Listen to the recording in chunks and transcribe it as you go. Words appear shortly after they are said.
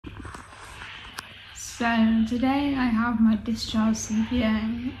So today I have my Discharge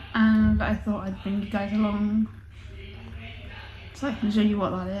CPA and I thought I'd bring you guys along so I can show you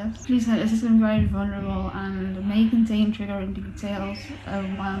what that is. Please note this is going to be very vulnerable and may contain triggering details of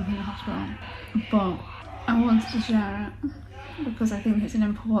why I'm in the hospital, but I wanted to share it because I think it's an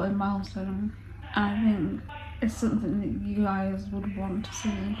important milestone and I think it's something that you guys would want to see.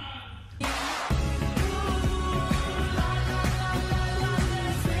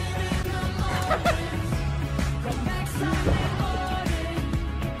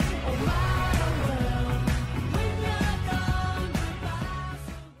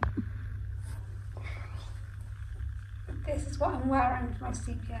 This is what I'm wearing for my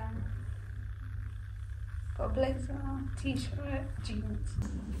CPM. Got a blazer, t-shirt, jeans.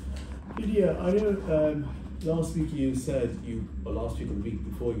 Lydia, I know last week you said or last week or the week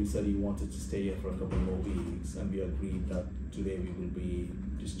before you said you wanted to stay here for a couple more weeks, and we agreed that today we will be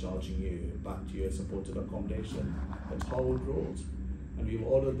discharging you back to your supported accommodation at Howard Road, and we've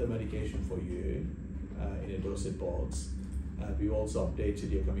ordered the medication for you in a dosage box. We've also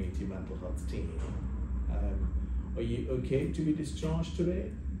updated your community mental health team. Are you okay to be discharged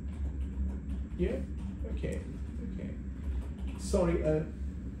today? Yeah? Okay. Sorry,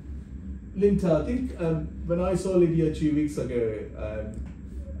 Linda, I think when I saw Lydia 2 weeks ago,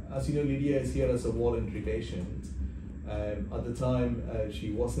 as you know, Lydia is here as a voluntary patient. At the time,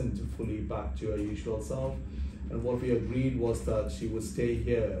 she wasn't fully back to her usual self, and what we agreed was that she would stay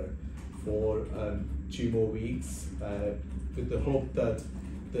here for 2 more weeks with the hope that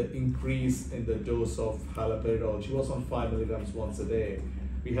the increase in the dose of haloperidol, she was on 5 milligrams once a day.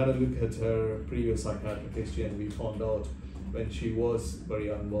 We had a look at her previous psychiatric history and we found out when she was very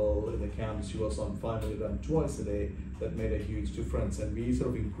unwell in the camps, she was on 5 milligrams twice a day. That made a huge difference, and we sort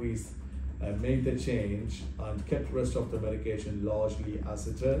of increased and made the change and kept the rest of the medication largely as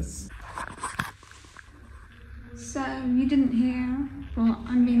it is. So you didn't hear, but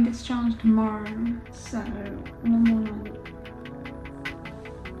I'm being discharged tomorrow, so one more night.